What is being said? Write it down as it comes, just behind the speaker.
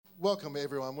Welcome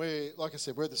everyone. Like I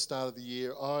said, we're at the start of the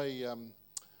year. I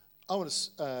want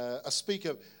to speak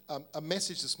a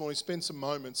message this morning. Spend some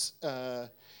moments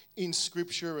in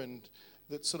Scripture, and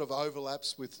that sort of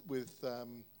overlaps with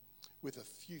a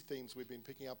few themes we've been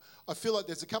picking up. I feel like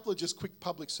there's a couple of just quick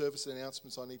public service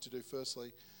announcements I need to do.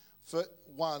 Firstly, for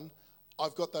one,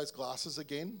 I've got those glasses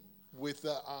again with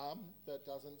the arm that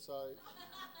doesn't. So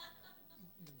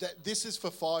this is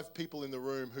for 5 people in the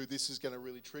room who this is going to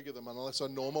really trigger them unless I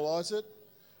normalise it.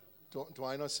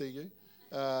 Dwayne, I see you.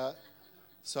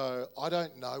 So I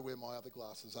don't know where my other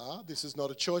glasses are. This is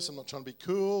not a choice. I'm not trying to be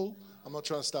cool. I'm not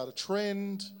trying to start a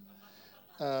trend.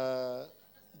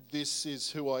 This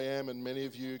is who I am, and many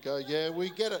of you go, yeah, we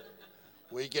get it.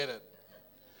 We get it.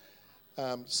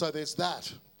 So there's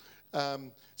that.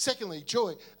 Secondly,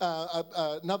 joy.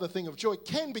 Another thing of joy.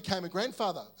 Ken became a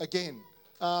grandfather again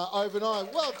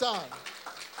overnight. Well done.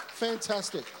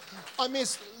 Fantastic. I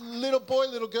missed little boy,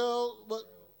 little girl. What?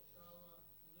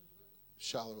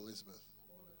 Charlotte Elizabeth.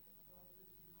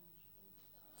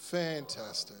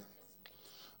 Fantastic.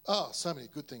 Oh, so many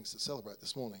good things to celebrate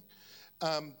this morning.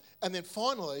 And then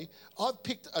finally,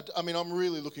 I'm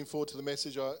really looking forward to the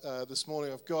message this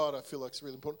morning of God. I feel like it's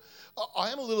really important. I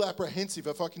am a little apprehensive,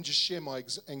 if I can just share my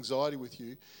anxiety with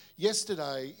you.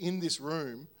 Yesterday in this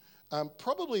room,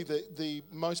 probably the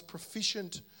most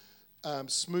proficient,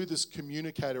 smoothest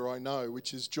communicator I know,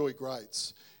 which is Joy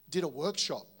Greats, did a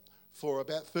workshop for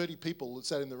about 30 people that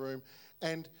sat in the room.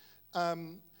 And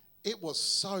it was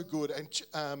so good.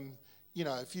 And,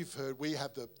 if you've heard, we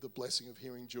have the blessing of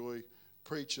hearing Joy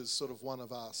preach as sort of one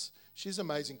of us. She's an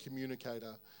amazing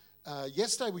communicator.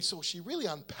 Yesterday we saw she really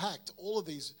unpacked all of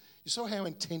these. You saw how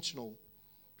intentional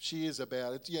she is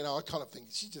about it. I kind of think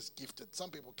she's just gifted. Some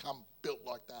people come built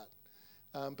like that.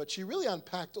 But she really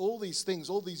unpacked all these things,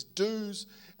 all these do's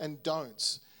and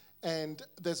don'ts. And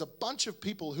there's a bunch of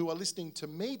people who are listening to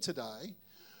me today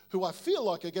who I feel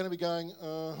like are going to be going,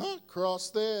 cross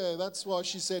there. That's why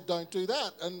she said don't do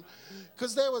that. And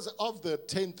because there was, of the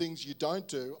 10 things you don't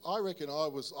do, I reckon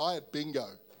I had bingo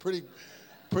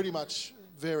pretty much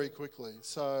very quickly.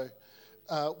 So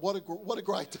what a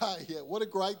great day. Yeah, what a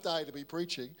great day to be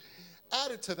preaching.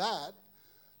 Added to that,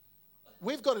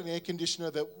 we've got an air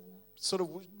conditioner that sort of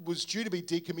was due to be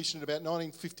decommissioned about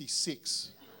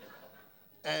 1956.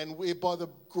 And we're, by the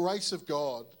grace of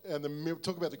God, and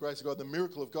talk about the grace of God, the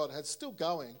miracle of God, it's still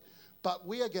going. But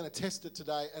we are going to test it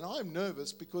today. And I'm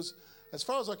nervous because, as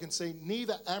far as I can see,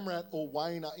 neither Amrat or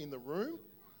Wayne are in the room.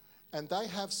 And they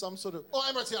have some sort of... Oh,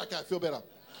 Amrat's here. Okay, I feel better.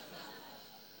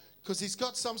 Because he's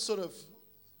got some sort of,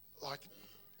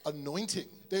 anointing.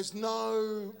 There's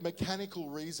no mechanical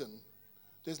reason.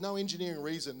 There's no engineering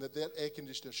reason that air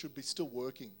conditioner should be still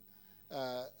working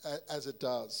as it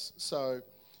does. So...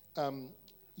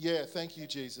 yeah, thank you,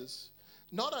 Jesus.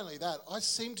 Not only that, I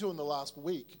seem to in the last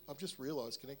week, I've just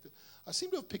realised, connected, I seem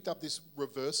to have picked up this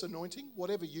reverse anointing,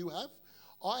 whatever you have.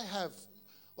 I have,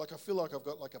 I feel like I've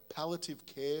got a palliative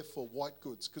care for white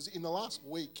goods. Because in the last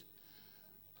week,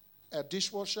 our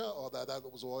dishwasher, that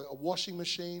was a washing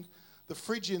machine, the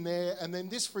fridge in there, and then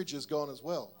this fridge is gone as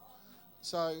well.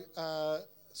 So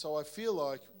I feel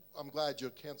like I'm glad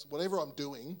you're cancelling, whatever I'm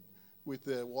doing with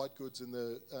the white goods and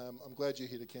I'm glad you're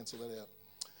here to cancel that out.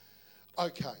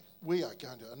 Okay, we are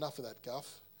going to, enough of that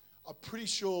guff. I'm pretty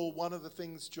sure one of the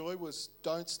things, Joy, was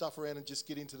don't stuff around and just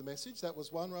get into the message. That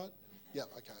was one, right? Yeah,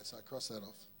 okay, so I cross that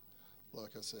off,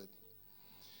 like I said.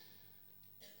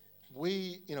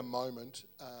 We, in a moment,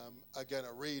 are going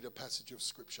to read a passage of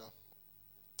Scripture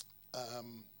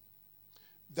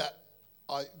that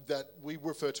we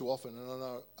refer to often,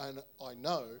 and I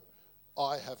know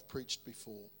I have preached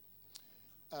before.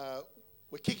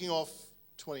 We're kicking off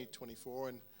 2024,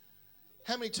 and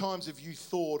how many times have you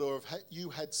thought or have you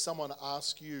had someone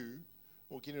ask you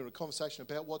or get into a conversation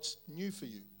about what's new for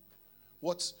you?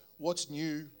 What's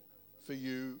new for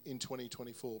you in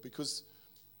 2024? Because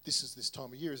this is this time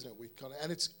of year, isn't it?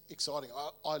 And it's exciting.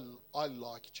 I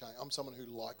like change. I'm someone who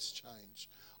likes change.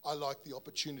 I like the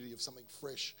opportunity of something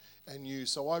fresh and new.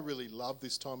 So I really love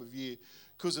this time of year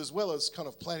because, as well as kind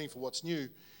of planning for what's new,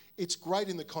 it's great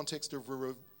in the context of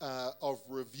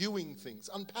reviewing things,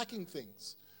 unpacking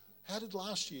things. How did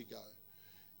last year go?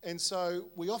 And so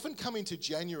we often come into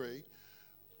January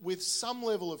with some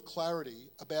level of clarity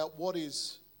about what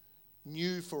is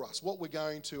new for us, what we're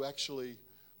going to actually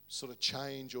sort of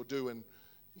change or do. And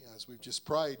as we've just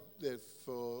prayed,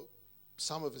 for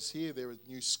some of us here, there are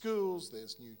new schools,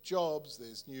 there's new jobs,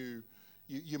 there's new...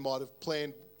 You might have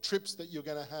planned trips that you're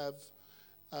going to have.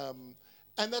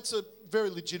 And that's a very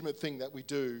legitimate thing that we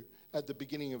do at the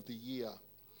beginning of the year.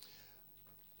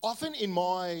 Often in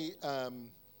my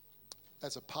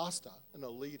as a pastor and a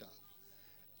leader,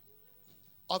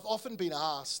 I've often been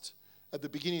asked at the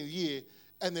beginning of the year,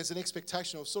 and there's an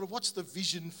expectation of sort of what's the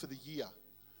vision for the year?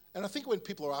 And I think when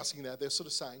people are asking that, they're sort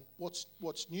of saying, what's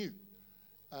new?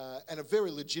 And a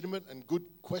very legitimate and good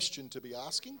question to be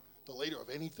asking, the leader of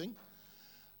anything.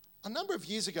 A number of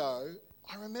years ago,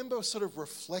 I remember sort of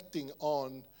reflecting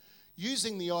on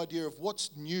using the idea of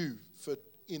what's new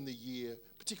in the year,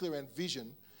 particularly around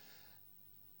vision.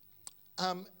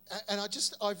 And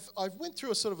I've went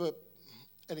through a sort of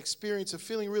an experience of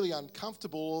feeling really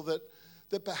uncomfortable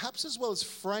that perhaps as well as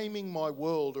framing my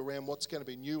world around what's going to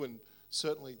be new and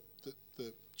certainly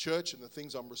the church and the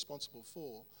things I'm responsible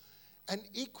for, and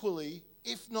equally,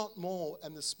 if not more,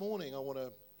 and this morning I want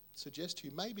to suggest to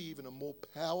you maybe even a more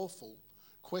powerful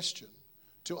question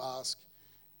to ask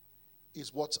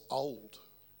is what's old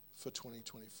for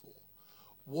 2024?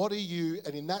 What are you,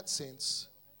 and in that sense,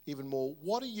 even more,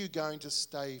 what are you going to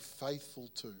stay faithful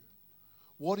to?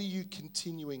 What are you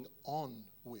continuing on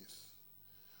with?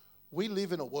 We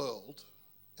live in a world,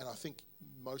 and I think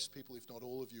most people, if not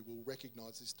all of you, will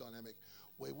recognise this dynamic,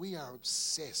 where we are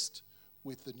obsessed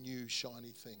with the new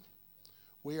shiny thing.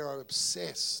 We are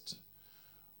obsessed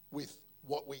with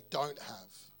what we don't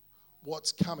have,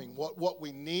 what's coming, what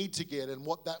we need to get, and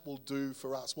what that will do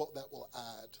for us, what that will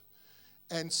add.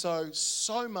 And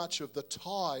so much of the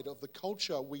tide of the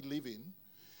culture we live in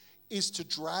is to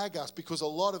drag us, because a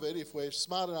lot of it, if we're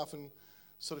smart enough and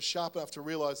sort of sharp enough to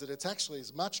realise that it's actually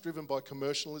as much driven by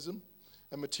commercialism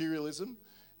and materialism,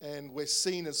 and we're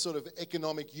seen as sort of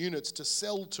economic units to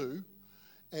sell to.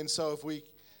 And so if we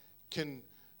can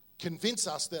convince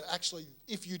us that actually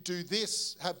if you do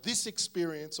this, have this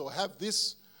experience or have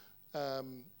this,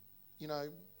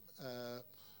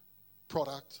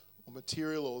 product or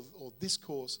material or this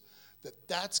course,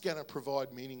 that's going to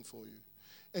provide meaning for you.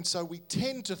 And so we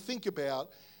tend to think about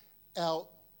our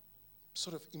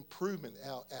sort of improvement,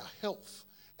 our health,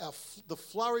 the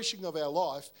flourishing of our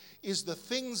life is the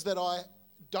things that I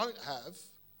don't have,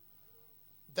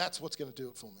 that's what's going to do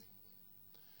it for me.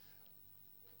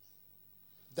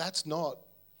 That's not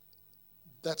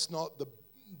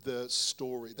the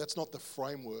story. That's not the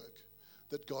framework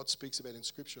that God speaks about in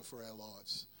Scripture for our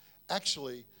lives.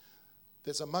 Actually,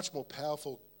 there's a much more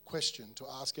powerful question to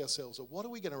ask ourselves of what are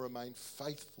we going to remain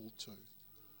faithful to?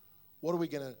 What are we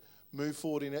going to move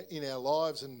forward in our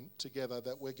lives and together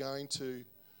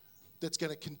that's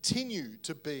going to continue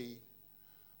to be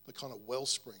the kind of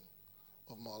wellspring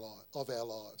of our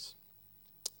lives?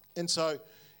 And so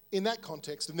in that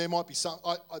context, and there might be some,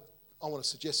 I want to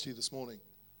suggest to you this morning,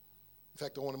 in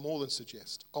fact, I want to more than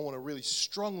suggest, I want to really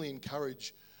strongly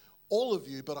encourage all of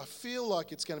you, but I feel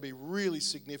like it's going to be really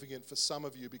significant for some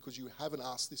of you because you haven't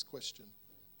asked this question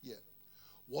yet.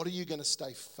 What are you going to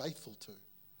stay faithful to?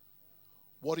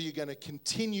 What are you going to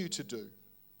continue to do?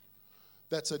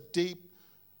 That's a deep,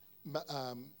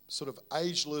 sort of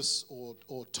ageless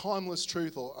or timeless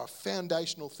truth or a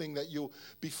foundational thing that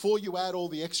before you add all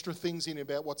the extra things in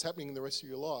about what's happening in the rest of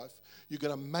your life, you're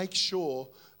going to make sure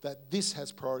that this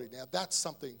has priority. Now, that's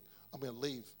something I'm going to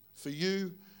leave for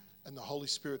you and the Holy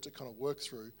Spirit to kind of work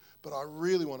through. But I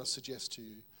really want to suggest to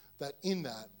you that in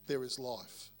that there is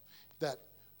life. That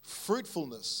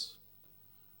fruitfulness,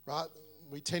 right?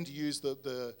 We tend to use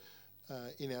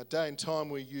in our day and time,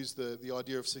 we use the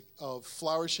idea of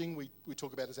flourishing. We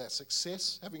talk about as our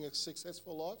success, having a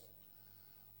successful life.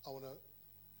 I want to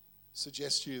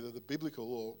suggest to you that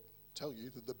tell you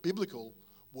that the biblical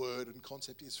word and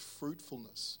concept is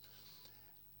fruitfulness.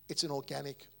 It's an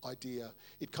organic idea.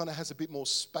 It kind of has a bit more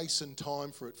space and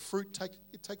time for it.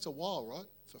 It takes a while, right,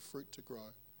 for fruit to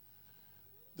grow.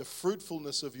 The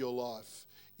fruitfulness of your life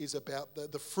is about,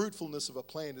 the fruitfulness of a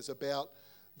plant is about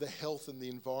the health and the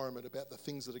environment, about the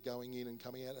things that are going in and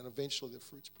coming out, and eventually the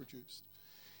fruit's produced.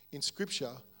 In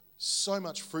Scripture, so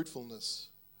much fruitfulness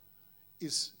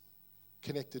is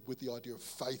connected with the idea of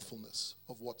faithfulness,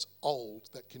 of what's old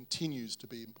that continues to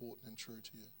be important and true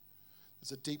to you.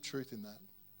 There's a deep truth in that.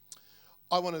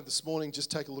 I wanted this morning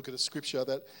just take a look at a scripture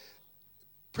that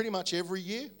pretty much every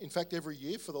year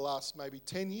for the last maybe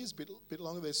 10 years, a bit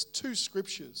longer, there's two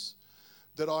scriptures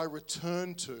that I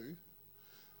return to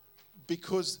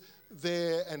because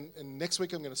and next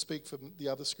week I'm going to speak from the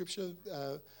other scripture.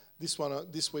 This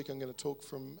week I'm going to talk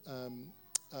from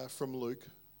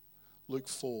Luke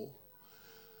 4,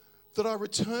 that I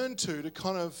return to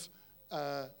kind of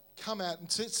come out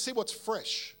and see what's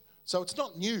fresh. So it's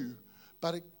not new,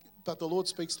 but the Lord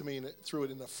speaks to me through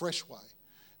it in a fresh way.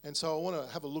 And so I want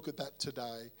to have a look at that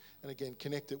today and again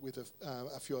connect it with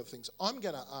a few other things. I'm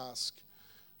going to ask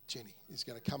Jenny is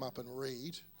going to come up and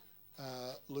read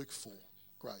Luke 4.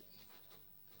 Great.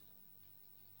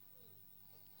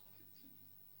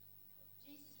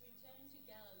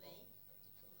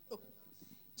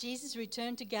 Jesus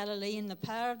returned to Galilee in the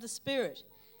power of the Spirit,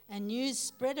 and news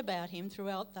spread about him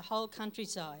throughout the whole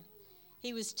countryside.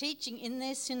 He was teaching in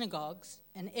their synagogues,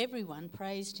 and everyone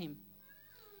praised him.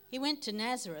 He went to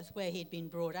Nazareth, where he had been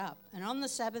brought up, and on the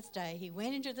Sabbath day he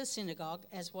went into the synagogue,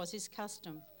 as was his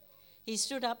custom. He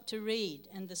stood up to read,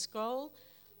 and the scroll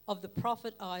of the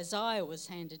prophet Isaiah was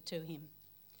handed to him.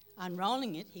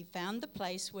 Unrolling it, he found the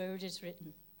place where it is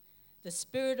written, "The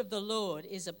Spirit of the Lord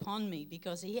is upon me,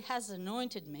 because he has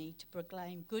anointed me to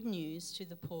proclaim good news to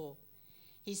the poor.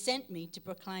 He sent me to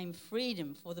proclaim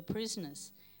freedom for the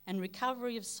prisoners and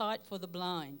recovery of sight for the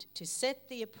blind, to set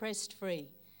the oppressed free,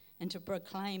 and to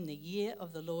proclaim the year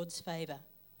of the Lord's favour."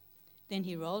 Then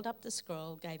he rolled up the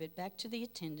scroll, gave it back to the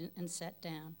attendant, and sat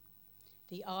down.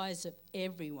 The eyes of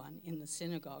everyone in the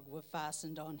synagogue were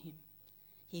fastened on him.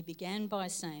 He began by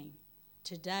saying,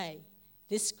 "Today,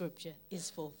 this scripture is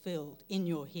fulfilled in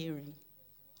your hearing."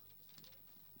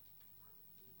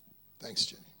 Thanks,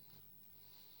 Jenny.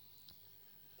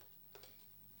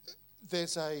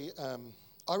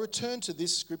 I return to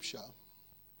this scripture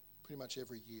pretty much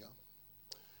every year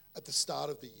at the start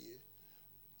of the year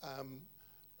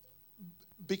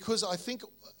because I think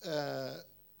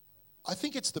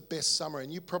it's the best summary.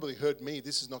 And you probably heard me.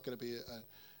 This is not going to be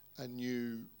a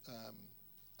new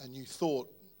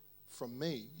thought from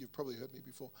me. You've probably heard me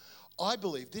before. I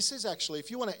believe this is actually, if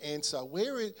you want to answer,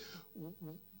 where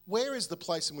is the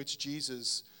place in which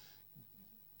Jesus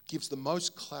gives the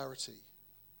most clarity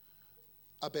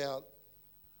about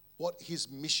what his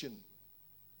mission,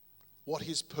 what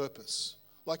his purpose.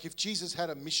 Like if Jesus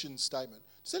had a mission statement.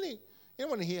 Does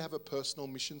anyone here have a personal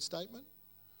mission statement?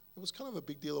 It was kind of a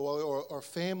big deal a while ago, or a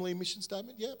family mission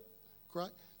statement. Yep,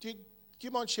 great. Do you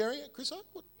mind sharing it, Chris? Yeah, no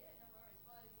worries.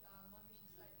 My mission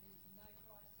statement is to know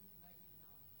Christ and to make him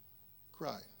known.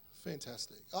 Great,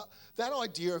 fantastic. That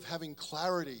idea of having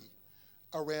clarity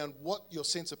around what your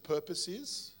sense of purpose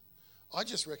is, I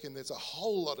just reckon there's a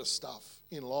whole lot of stuff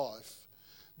in life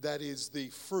that is the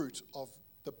fruit of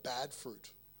the bad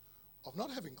fruit of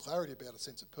not having clarity about a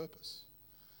sense of purpose.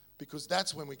 Because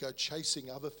that's when we go chasing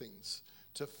other things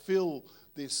to fill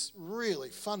this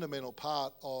really fundamental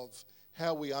part of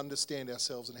how we understand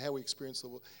ourselves and how we experience the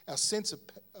world, our sense of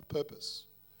purpose.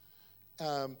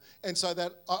 And so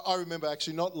that I remember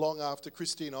actually not long after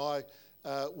Christy and I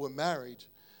were married,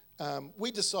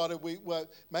 we decided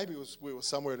maybe we were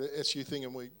somewhere at an SU thing,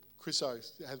 and Chris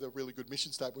had a really good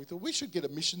mission statement. We thought we should get a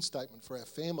mission statement for our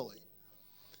family.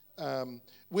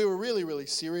 We were really, really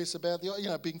serious about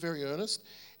being very earnest.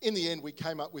 In the end, we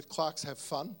came up with Clarke's Have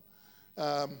Fun,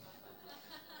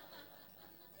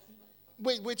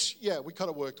 which we kind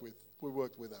of worked with. We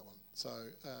worked with that one.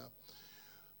 So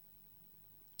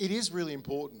it is really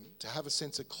important to have a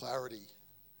sense of clarity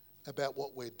about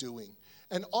what we're doing.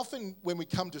 And often when we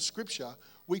come to Scripture,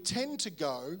 we tend to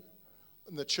go,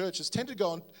 and the churches tend to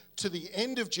go on to the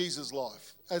end of Jesus'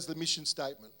 life as the mission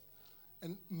statement.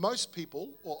 And most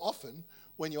people, or often,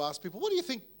 when you ask people, what do you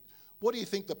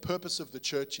think the purpose of the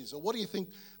church is? Or what do you think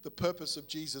the purpose of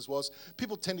Jesus was?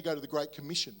 People tend to go to the Great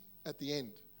Commission at the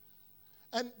end.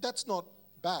 And that's not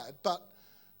bad, but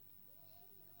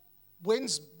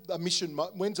when's a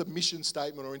mission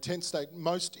statement or intent statement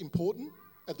most important?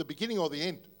 At the beginning or the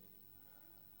end?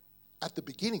 At the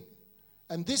beginning.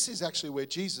 And this is actually where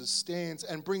Jesus stands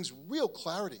and brings real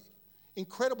clarity,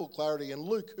 incredible clarity. And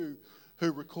Luke, who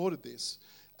recorded this,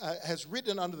 has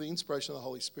written under the inspiration of the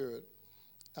Holy Spirit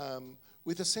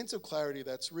with a sense of clarity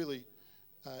that's really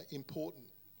important,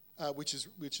 which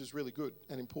is really good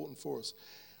and important for us.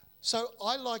 So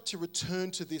I like to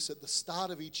return to this at the start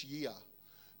of each year,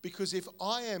 because if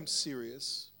I am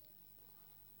serious,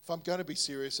 if I'm going to be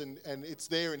serious, and it's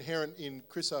there inherent in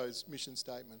Chriso's mission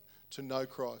statement, to know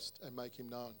Christ and make him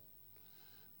known.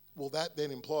 Well, that then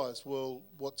implies,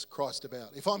 what's Christ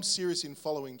about? If I'm serious in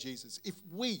following Jesus, if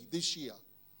we this year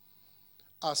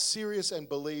are serious and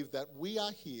believe that we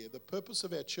are here, the purpose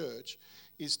of our church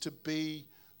is to be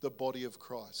the body of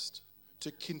Christ,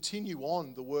 to continue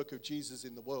on the work of Jesus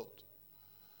in the world,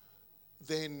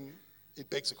 then it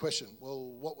begs the question,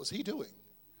 well, what was he doing?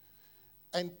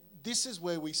 And this is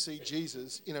where we see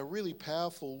Jesus in a really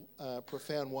powerful,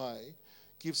 profound way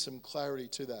give some clarity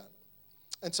to that.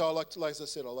 And so as I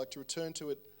said, I like to return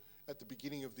to it at the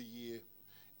beginning of the year,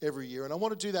 every year. And I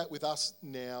want to do that with us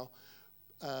now.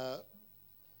 I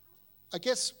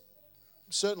guess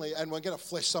certainly, and we're going to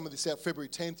flesh some of this out February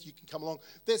 10th, you can come along.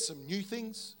 There's some new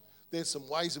things. There's some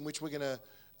ways in which we're going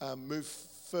to move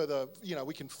further.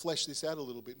 We can flesh this out a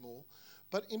little bit more.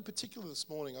 But in particular this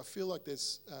morning, I feel like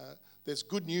there's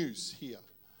good news here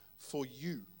for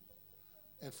you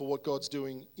and for what God's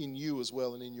doing in you as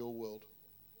well and in your world.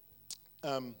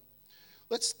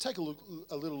 Let's take a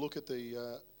little look at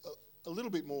a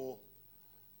little bit more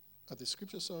of the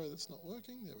scripture. Sorry, that's not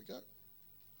working. There we go.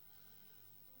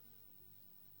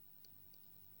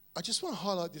 I just want to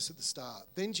highlight this at the start.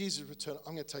 Then Jesus returned.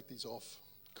 I'm going to take these off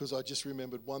because I just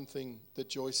remembered one thing that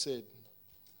Joy said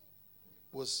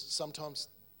was sometimes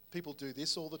people do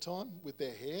this all the time with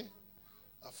their hair.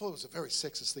 I thought it was a very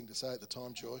sexist thing to say at the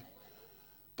time, Joy.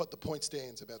 But the point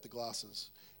stands about the glasses.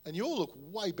 And you all look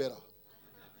way better.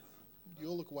 You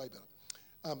all look way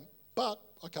better. But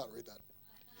I can't read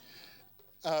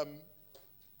that.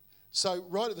 So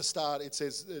right at the start, it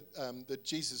says that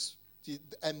Jesus,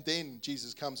 and then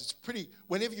Jesus comes. It's pretty,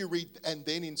 whenever you read and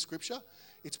then in Scripture,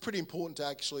 it's pretty important to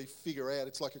actually figure out.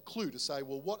 It's like a clue to say,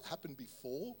 well, what happened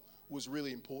before was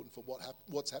really important for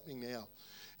what's happening now.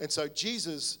 And so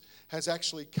Jesus has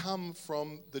actually come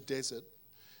from the desert.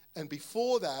 And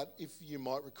before that, if you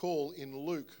might recall, in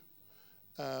Luke,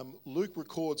 Luke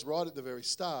records right at the very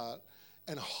start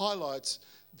and highlights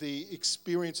the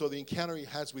experience or the encounter he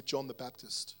has with John the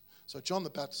Baptist. So John the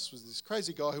Baptist was this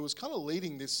crazy guy who was kind of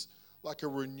leading this like a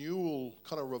renewal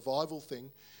kind of revival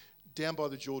thing down by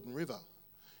the Jordan River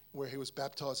where he was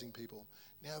baptizing people.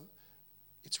 Now,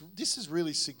 this is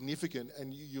really significant,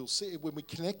 and you'll see when we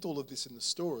connect all of this in the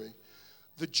story.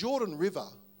 The Jordan River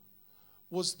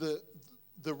was the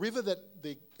river that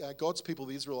the God's people,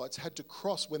 the Israelites, had to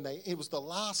cross it was the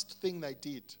last thing they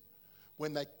did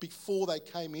before they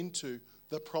came into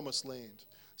the promised land.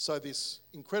 So this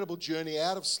incredible journey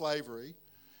out of slavery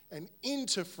and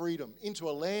into freedom, into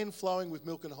a land flowing with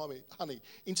milk and honey,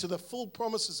 into the full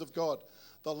promises of God.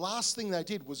 The last thing they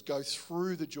did was go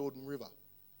through the Jordan River.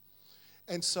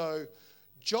 And so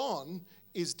John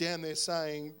is down there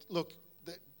saying, look,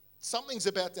 something's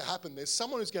about to happen. There's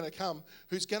someone who's going to come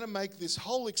who's going to make this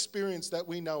whole experience that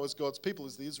we know as God's people,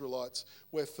 as the Israelites,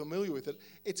 we're familiar with it.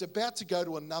 It's about to go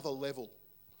to another level.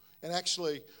 And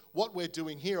actually, what we're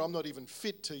doing here, I'm not even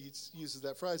fit to, he uses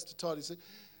that phrase,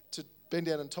 to bend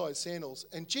down and tie his sandals.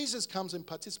 And Jesus comes and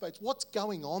participates. What's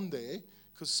going on there?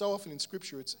 Because so often in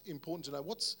Scripture, it's important to know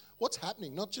what's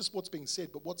happening, not just what's being said,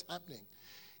 but what's happening.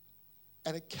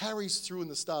 And it carries through in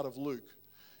the start of Luke.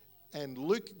 And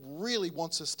Luke really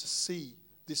wants us to see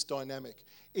this dynamic.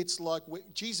 It's like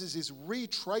Jesus is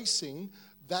retracing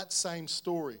that same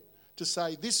story to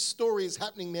say this story is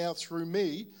happening now through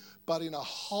me, but in a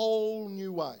whole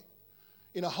new way,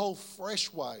 in a whole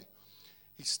fresh way.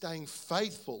 He's staying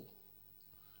faithful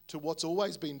to what's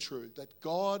always been true, that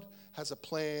God has a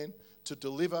plan to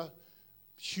deliver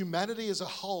humanity as a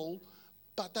whole,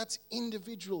 but that's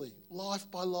individually, life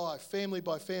by life, family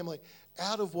by family,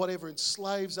 out of whatever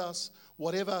enslaves us,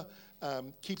 whatever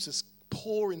keeps us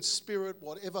poor in spirit,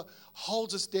 whatever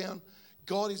holds us down.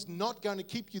 God is not going to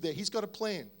keep you there. He's got a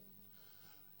plan.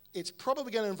 It's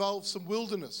probably going to involve some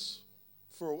wilderness.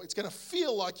 It's going to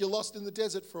feel like you're lost in the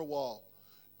desert for a while.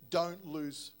 Don't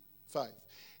lose faith.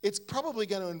 It's probably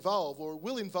going to involve, or it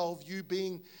will involve, you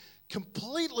being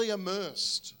completely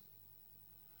immersed.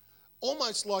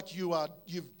 Almost like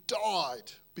you've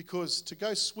died, because to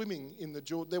go swimming in the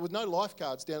Jordan, there were no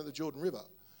lifeguards down at the Jordan River.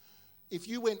 If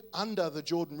you went under the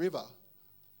Jordan River,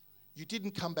 you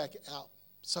didn't come back out.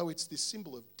 So it's this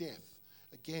symbol of death.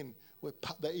 Again, where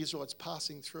the Israelites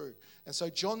passing through. And so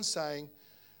John's saying,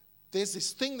 there's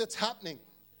this thing that's happening.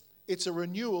 It's a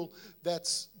renewal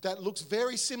that looks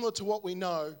very similar to what we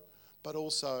know, but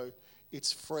also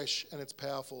it's fresh and it's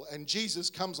powerful. And Jesus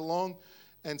comes along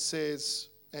and says,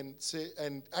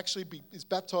 and actually is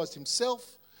baptized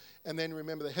himself. And then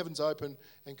remember, the heavens open,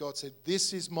 and God said,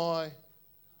 this is my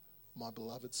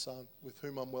beloved Son, with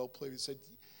whom I'm well pleased. He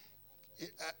said,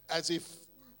 as if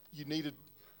you needed,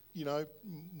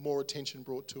 more attention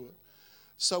brought to it.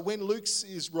 So when Luke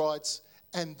writes,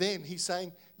 and then he's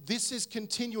saying, this is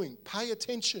continuing. Pay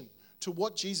attention to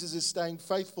what Jesus is staying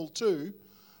faithful to,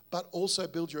 but also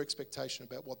build your expectation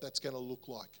about what that's going to look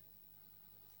like.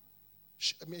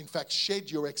 In fact,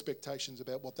 shed your expectations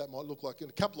about what that might look like. And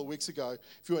a couple of weeks ago,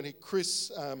 if you weren't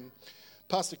here,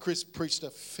 Pastor Chris preached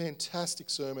a fantastic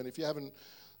sermon. If you haven't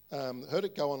heard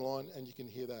it, go online and you can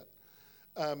hear that.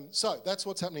 So that's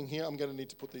what's happening here. I'm going to need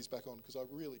to put these back on because I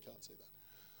really can't see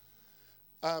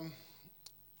that.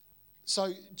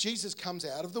 So Jesus comes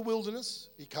out of the wilderness.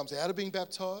 He comes out of being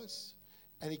baptized.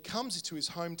 And he comes to his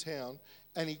hometown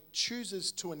and he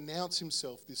chooses to announce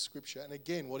himself, this scripture. And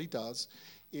again, what he does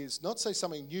is not say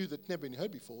something new that's never been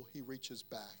heard before. He reaches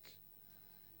back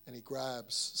and he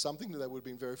grabs something that they would have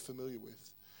been very familiar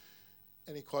with.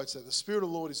 And he quotes that, the Spirit of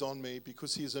the Lord is on me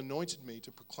because he has anointed me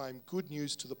to proclaim good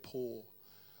news to the poor.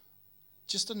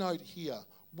 Just a note here,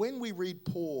 when we read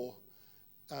poor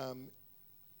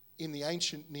in the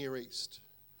ancient Near East.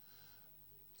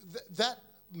 That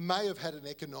may have had an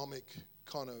economic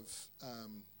kind of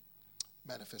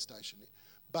manifestation,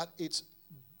 but it's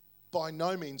by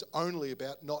no means only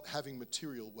about not having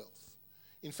material wealth.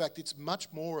 In fact, it's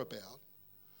much more about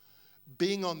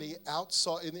being on the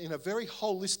outside in a very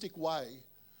holistic way,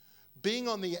 being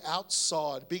on the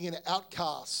outside, being an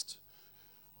outcast.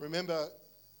 Remember,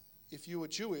 if you were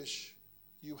Jewish,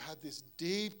 you had this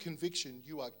deep conviction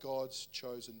you are God's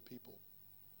chosen people.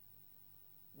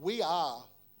 We are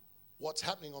what's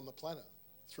happening on the planet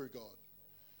through God.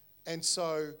 And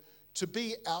so to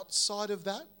be outside of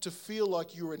that, to feel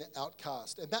like you're an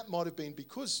outcast, and that might have been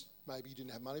because maybe you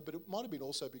didn't have money, but it might have been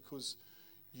also because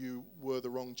you were the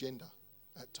wrong gender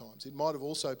at times. It might have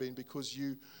also been because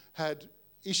you had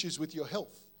issues with your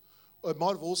health. Or it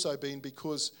might have also been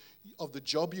because of the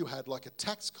job you had, like a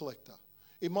tax collector.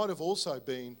 It might have also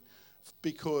been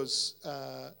because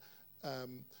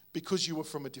you were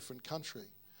from a different country.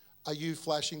 Are you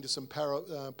flashing to some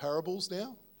parables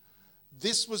now?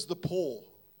 This was the poor.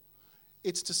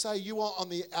 It's to say you are on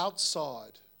the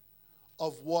outside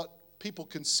of what people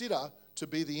consider to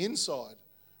be the inside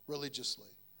religiously.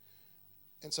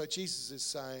 And so Jesus is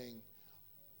saying,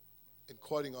 and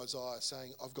quoting Isaiah,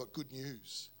 saying, I've got good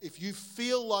news. If you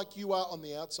feel like you are on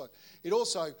the outside, it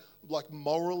also, like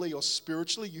morally or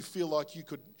spiritually, you feel like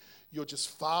you're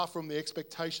just far from the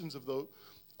expectations of the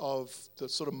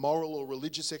sort of moral or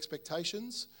religious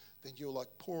expectations, then you're like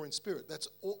poor in spirit. That's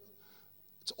all.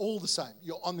 It's all the same.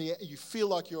 You feel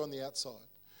like you're on the outside.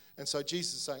 And so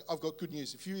Jesus is saying, I've got good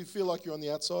news. If you feel like you're on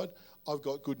the outside, I've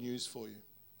got good news for you.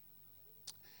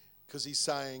 Because he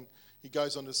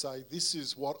goes on to say, this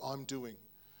is what I'm doing.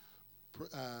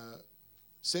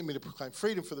 Sent me to proclaim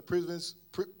freedom for the prisoners,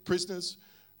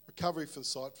 recovery for the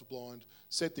sight for the blind,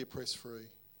 set the oppressed free,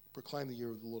 proclaim the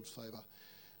year of the Lord's favour.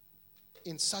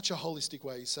 In such a holistic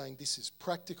way, he's saying this is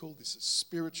practical, this is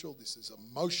spiritual, this is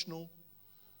emotional.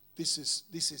 This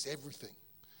is everything.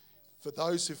 For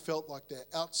those who felt like they're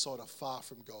outside or far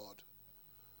from God,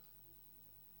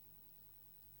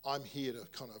 I'm here to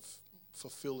kind of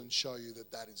fulfill and show you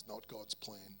that is not God's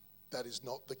plan. That is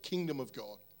not the kingdom of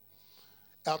God.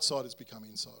 Outsiders become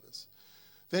insiders.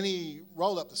 Then he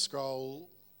rolled up the scroll,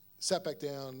 sat back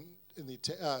down,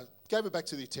 gave it back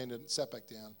to the attendant, sat back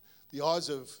down. The eyes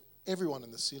of everyone in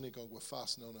the synagogue were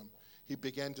fastened on him. He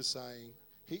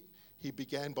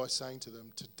began by saying to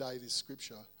them, today this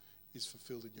scripture is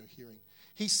fulfilled in your hearing.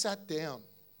 He sat down,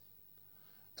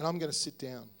 and I'm going to sit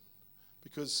down,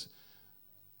 because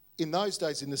in those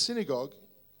days in the synagogue,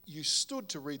 you stood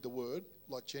to read the word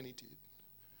like Jenny did.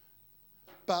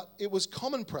 But it was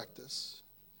common practice.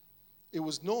 It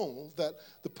was normal that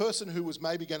the person who was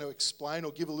maybe going to explain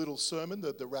or give a little sermon,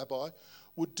 the rabbi,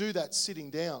 would do that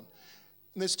sitting down.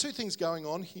 And there's two things going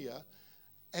on here,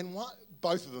 and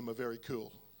both of them are very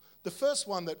cool. The first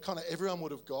one that kind of everyone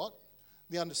would have got,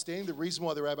 the understanding, the reason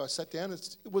why the rabbi sat down,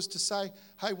 it was to say,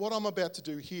 hey, what I'm about to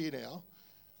do here now,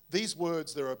 these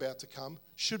words that are about to come,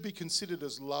 should be considered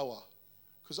as lower,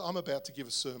 because I'm about to give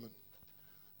a sermon.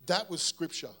 That was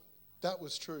scripture. That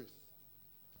was truth.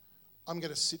 I'm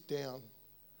going to sit down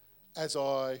as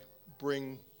I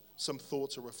bring some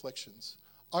thoughts or reflections.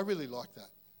 I really like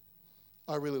that.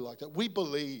 I really like that. We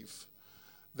believe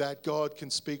that God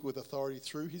can speak with authority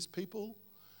through his people,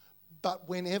 but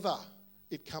whenever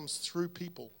it comes through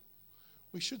people,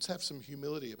 we should have some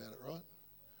humility about it, right?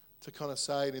 To kind of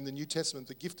say it in the New Testament,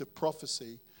 the gift of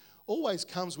prophecy always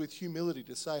comes with humility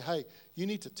to say, hey, you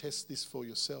need to test this for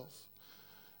yourself.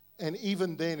 And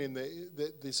even then in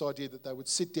this idea that they would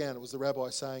sit down, it was the rabbi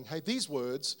saying, hey, these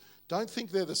words, don't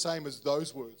think they're the same as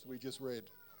those words we just read.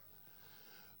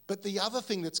 But the other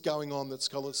thing that's going on that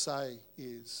scholars say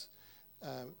is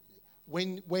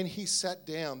when he sat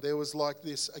down, there was like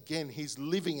this, again, he's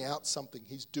living out something,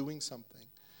 he's doing something.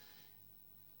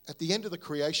 At the end of the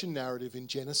creation narrative in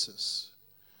Genesis,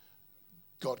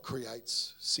 God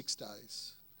creates 6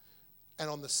 days. And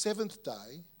on the 7th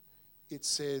day, it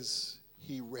says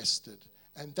he rested.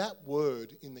 And that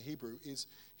word in the Hebrew is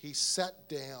he sat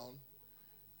down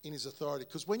in his authority.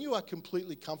 Because when you are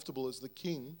completely comfortable as the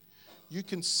king, you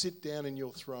can sit down in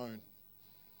your throne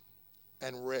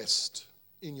and rest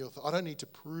in your I don't need to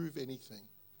prove anything.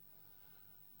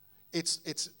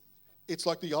 It's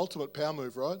like the ultimate power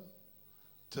move, right?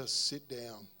 To sit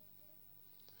down.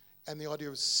 And the idea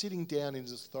of sitting down in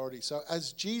his authority. So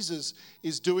as Jesus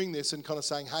is doing this and kind of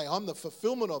saying, hey, I'm the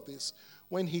fulfillment of this,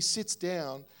 when he sits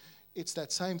down, it's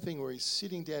that same thing where he's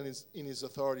sitting down in his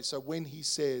authority. So when he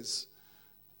says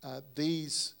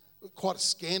these, quite a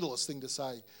scandalous thing to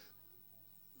say,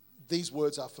 these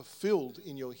words are fulfilled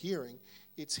in your hearing,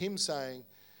 it's him saying,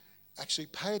 actually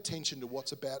pay attention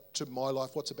to my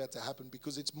life, what's about to happen,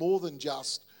 because it's more than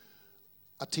just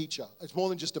a teacher. It's more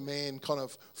than just a man kind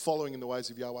of following in the ways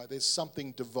of Yahweh. There's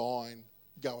something divine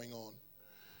going on.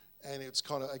 And it's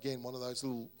kind of, again, one of those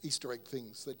little Easter egg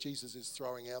things that Jesus is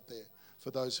throwing out there for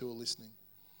those who are listening.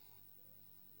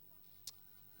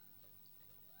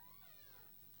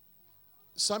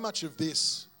 So much of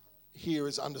this here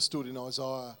is understood in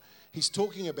Isaiah. He's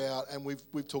talking about, and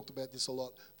we've talked about this a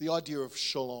lot, the idea of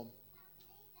shalom.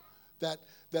 That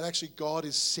actually God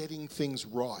is setting things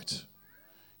right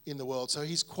in the world. So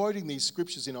he's quoting these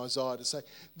scriptures in Isaiah to say,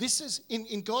 this is,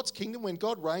 in God's kingdom, when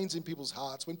God reigns in people's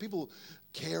hearts, when people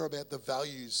care about the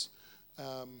values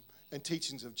and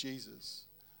teachings of Jesus,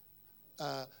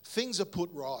 things are put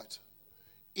right.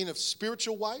 In a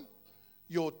spiritual way,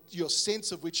 your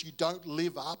sense of which you don't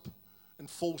live up and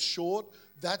fall short,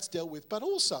 that's dealt with. But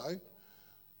also,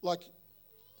 like,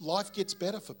 life gets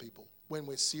better for people when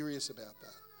we're serious about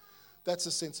that. That's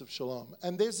a sense of shalom.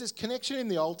 And there's this connection in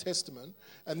the Old Testament,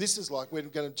 and this is like, I'm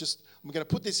going to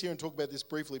put this here and talk about this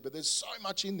briefly, but there's so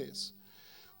much in this.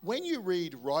 When you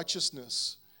read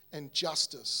righteousness and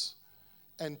justice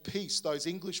and peace, those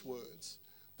English words,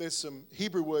 there's some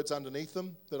Hebrew words underneath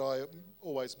them that I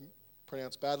always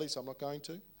pronounce badly, so I'm not going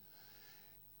to.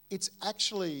 It's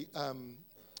actually,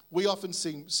 we often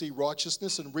see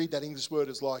righteousness and read that English word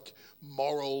as like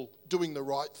moral, doing the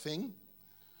right thing.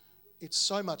 It's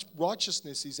so much,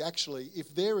 righteousness is actually,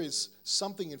 if there is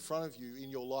something in front of you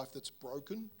in your life that's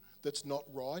broken, that's not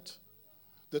right,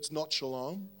 that's not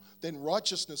shalom, then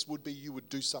righteousness would be you would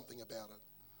do something about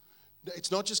it.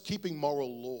 It's not just keeping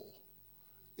moral law.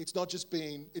 It's not just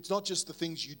the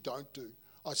things you don't do.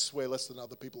 I swear less than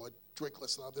other people, I drink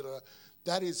less than other people.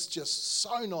 That is just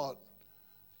so not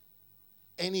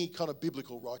any kind of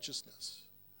biblical righteousness.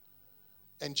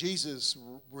 And Jesus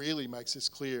really makes this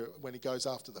clear when he goes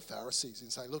after the Pharisees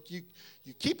and saying, look, you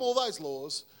keep all those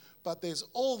laws, but there's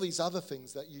all these other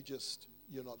things that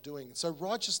you're not doing. And so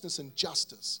righteousness and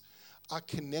justice are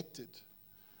connected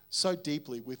so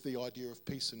deeply with the idea of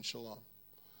peace and shalom.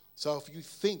 So if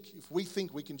we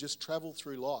think we can just travel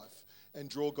through life and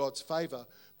draw God's favour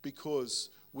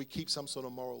because we keep some sort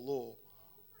of moral law,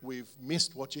 we've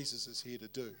missed what Jesus is here to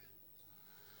do.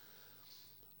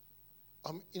 I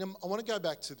want to go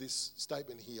back to this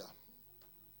statement here.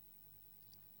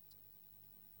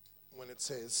 When it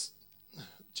says,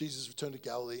 Jesus returned to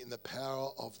Galilee in the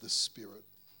power of the Spirit.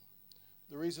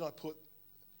 The reason I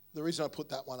put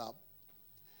that one up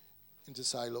and to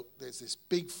say, look, there's this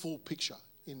big full picture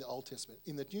in the Old Testament.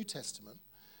 In the New Testament,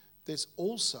 there's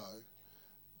also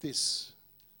this,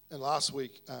 and last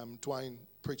week Dwayne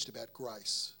preached about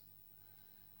grace.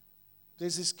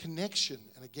 There's this connection,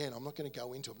 and again, I'm not going to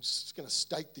go into it, I'm just going to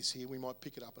state this here, we might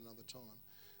pick it up another time.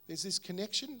 There's this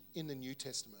connection in the New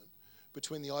Testament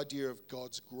between the idea of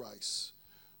God's grace,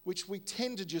 which we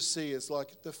tend to just see as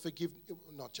like the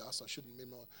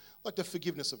like the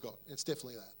forgiveness of God. It's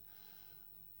definitely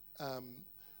that.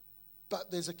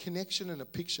 But there's a connection and a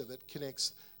picture that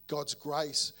connects God's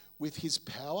grace with his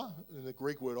power, and the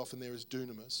Greek word often there is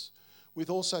dunamis, with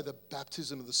also the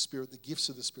baptism of the Spirit, the gifts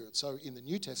of the Spirit. So in the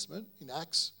New Testament, in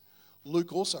Acts,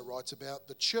 Luke also writes about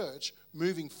the church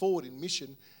moving forward in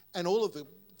mission and all of the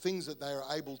things that they are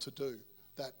able to do,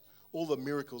 that all the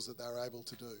miracles that they are able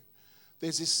to do.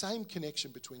 There's this same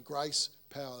connection between grace,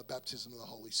 power, the baptism of the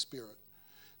Holy Spirit.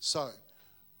 So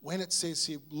when it says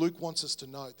here, Luke wants us to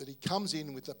note that he comes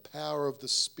in with the power of the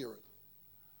Spirit.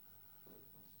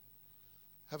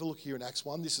 Have a look here in Acts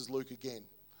 1. This is Luke again.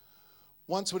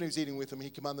 Once when he was eating with them, he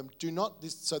commanded them, do not,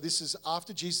 so this is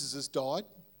after Jesus has died,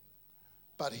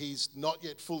 but he's not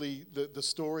yet fully, the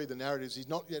story, the narratives, he's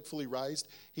not yet fully raised.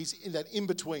 He's in that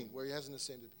in-between where he hasn't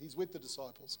ascended. He's with the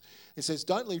disciples. It says,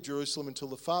 don't leave Jerusalem until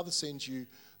the Father sends you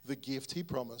the gift he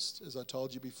promised, as I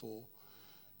told you before.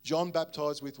 John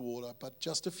baptized with water, but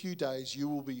just a few days you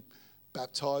will be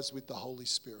baptized with the Holy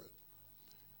Spirit.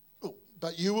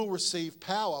 But you will receive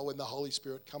power when the Holy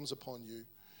Spirit comes upon you,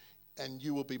 and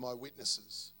you will be my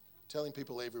witnesses, telling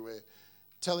people everywhere,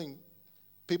 telling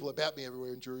people about me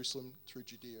everywhere in Jerusalem, through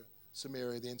Judea,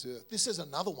 Samaria, the ends of the earth. This is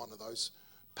another one of those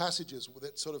passages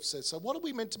that sort of says, so what are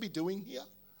we meant to be doing here?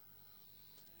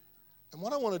 And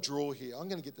what I want to draw here, I'm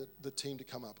going to get the team to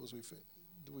come up as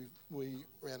we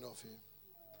round off here.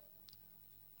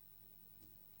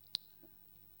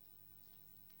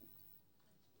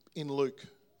 In Luke,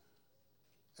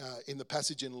 in the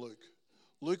passage in Luke,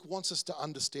 Luke wants us to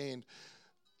understand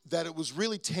that it was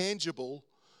really tangible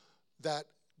that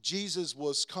Jesus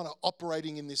was kind of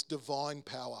operating in this divine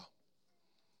power.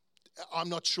 I'm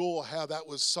not sure how that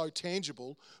was so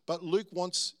tangible, but Luke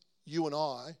wants you and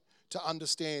I to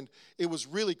understand. It was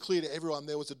really clear to everyone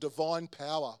there was a divine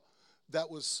power that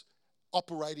was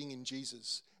operating in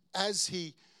Jesus. As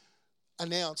he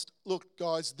announced, look,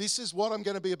 guys, this is what I'm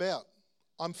going to be about.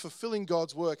 I'm fulfilling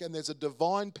God's work, and there's a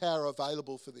divine power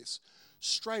available for this.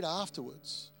 Straight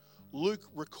afterwards, Luke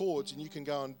records, and you can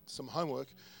go on some homework,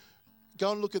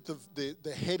 go and look at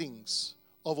the headings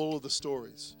of all of the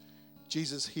stories.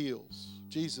 Jesus heals.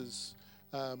 Jesus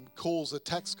calls a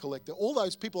tax collector. All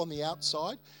those people on the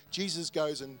outside, Jesus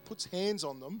goes and puts hands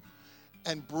on them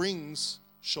and brings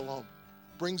shalom,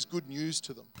 brings good news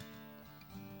to them.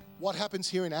 What happens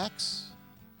here in Acts?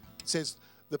 It says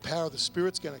the power of the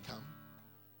Spirit's going to come.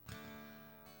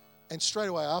 And straight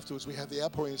away afterwards, we have the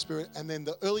outpouring of the Spirit, and then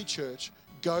the early church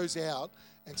goes out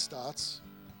and starts.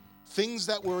 Things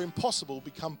that were impossible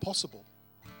become possible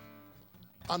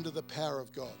under the power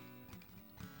of God.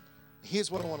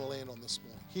 Here's what I want to land on this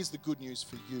morning. Here's the good news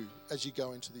for you as you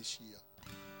go into this year.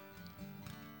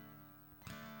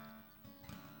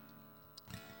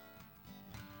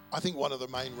 I think one of the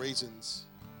main reasons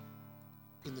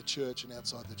in the church and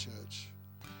outside the church,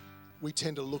 we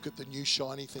tend to look at the new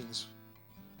shiny things.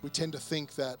 We tend to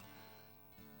think that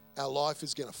our life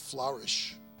is going to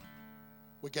flourish.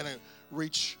 We're going to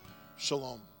reach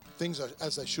shalom. Things are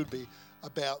as they should be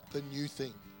about the new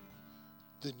thing,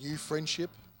 the new friendship,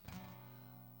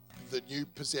 the new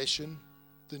possession,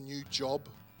 the new job,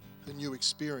 the new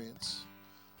experience.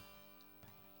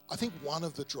 I think one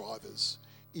of the drivers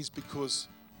is because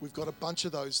we've got a bunch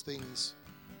of those things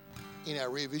in our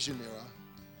rear vision mirror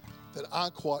that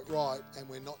aren't quite right, and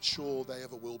we're not sure they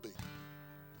ever will be.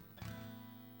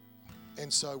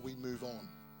 And so we move on.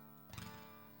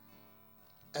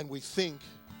 And we think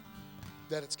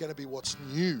that it's going to be what's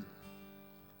new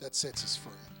that sets us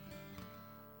free.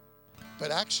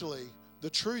 But actually, the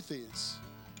truth is,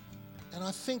 and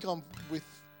I think I'm with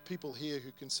people here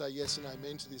who can say yes and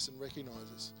amen to this and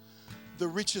recognize this, the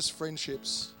richest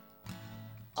friendships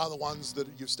are the ones that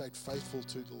you've stayed faithful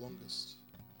to the longest.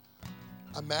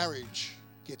 A marriage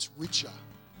gets richer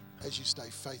as you stay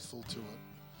faithful to it.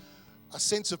 A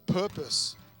sense of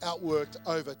purpose outworked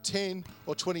over 10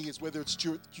 or 20 years, whether it's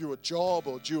through a job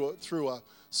or through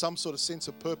some sort of sense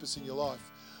of purpose in your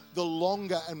life, the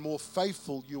longer and more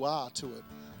faithful you are to it,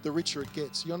 the richer it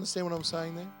gets. You understand what I'm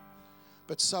saying there?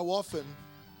 But so often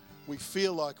we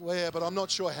feel like, well, yeah, but I'm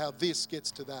not sure how this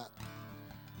gets to that.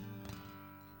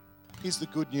 Here's the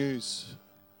good news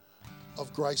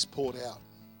of grace poured out.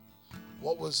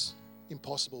 What was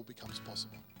impossible becomes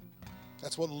possible.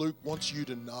 That's what Luke wants you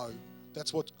to know.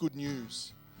 That's what's good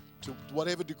news. To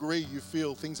whatever degree you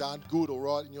feel things aren't good or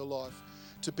right in your life,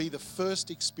 to be the first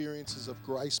experiences of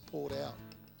grace poured out.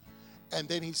 And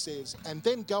then he says, and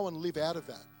then go and live out of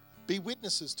that. Be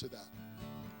witnesses to that.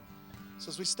 So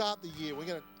as we start the year, we're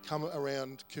going to come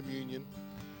around communion.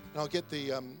 And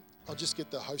I'll just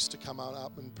get the host to come on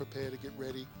up and prepare to get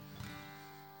ready.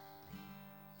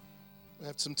 We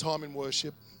have some time in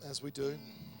worship as we do.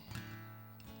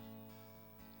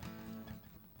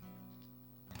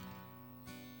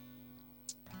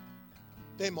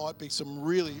 There might be some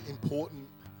really important,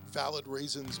 valid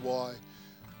reasons why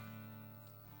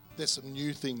there's some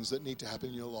new things that need to happen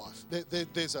in your life.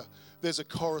 There's a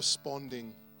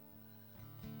corresponding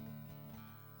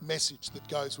message that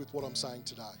goes with what I'm saying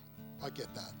today. I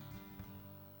get that.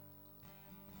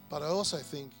 But I also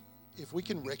think if we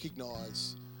can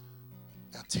recognize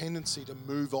our tendency to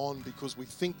move on because we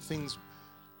think things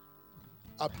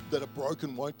that are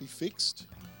broken won't be fixed,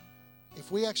 if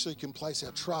we actually can place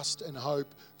our trust and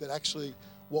hope that actually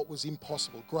what was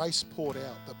impossible, grace poured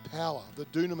out, the power, the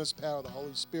dunamis power of the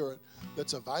Holy Spirit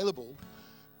that's available,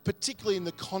 particularly in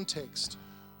the context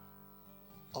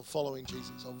of following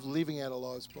Jesus, of living out our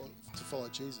lives to follow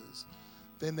Jesus,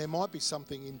 then there might be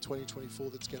something in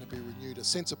 2024 that's going to be renewed, a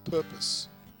sense of purpose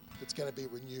that's going to be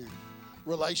renewed,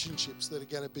 relationships that are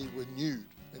going to be renewed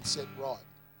and set right.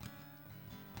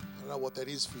 I don't know what that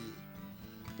is for you.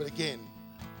 But again,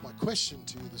 my question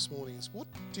to you this morning is, what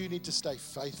do you need to stay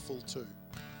faithful to?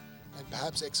 And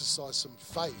perhaps exercise some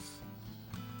faith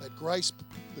that grace,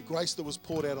 the grace that was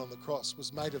poured out on the cross,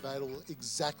 was made available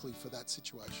exactly for that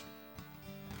situation.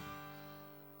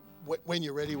 When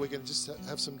you're ready, we're going to just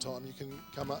have some time. You can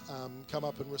come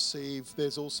up and receive.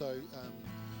 There's also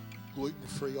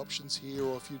gluten-free options here,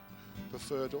 or if you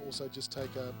prefer to also just take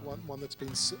one that's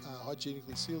been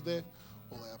hygienically sealed there.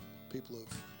 All our people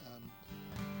have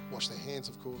washed their hands,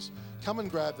 of course. Come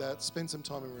and grab that. Spend some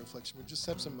time in reflection. We'll just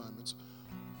have some moments.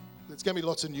 There's going to be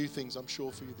lots of new things, I'm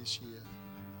sure, for you this year.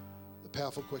 The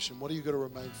powerful question, what are you going to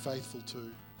remain faithful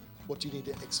to? What do you need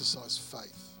to exercise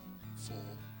faith for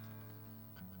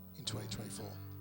in 2024?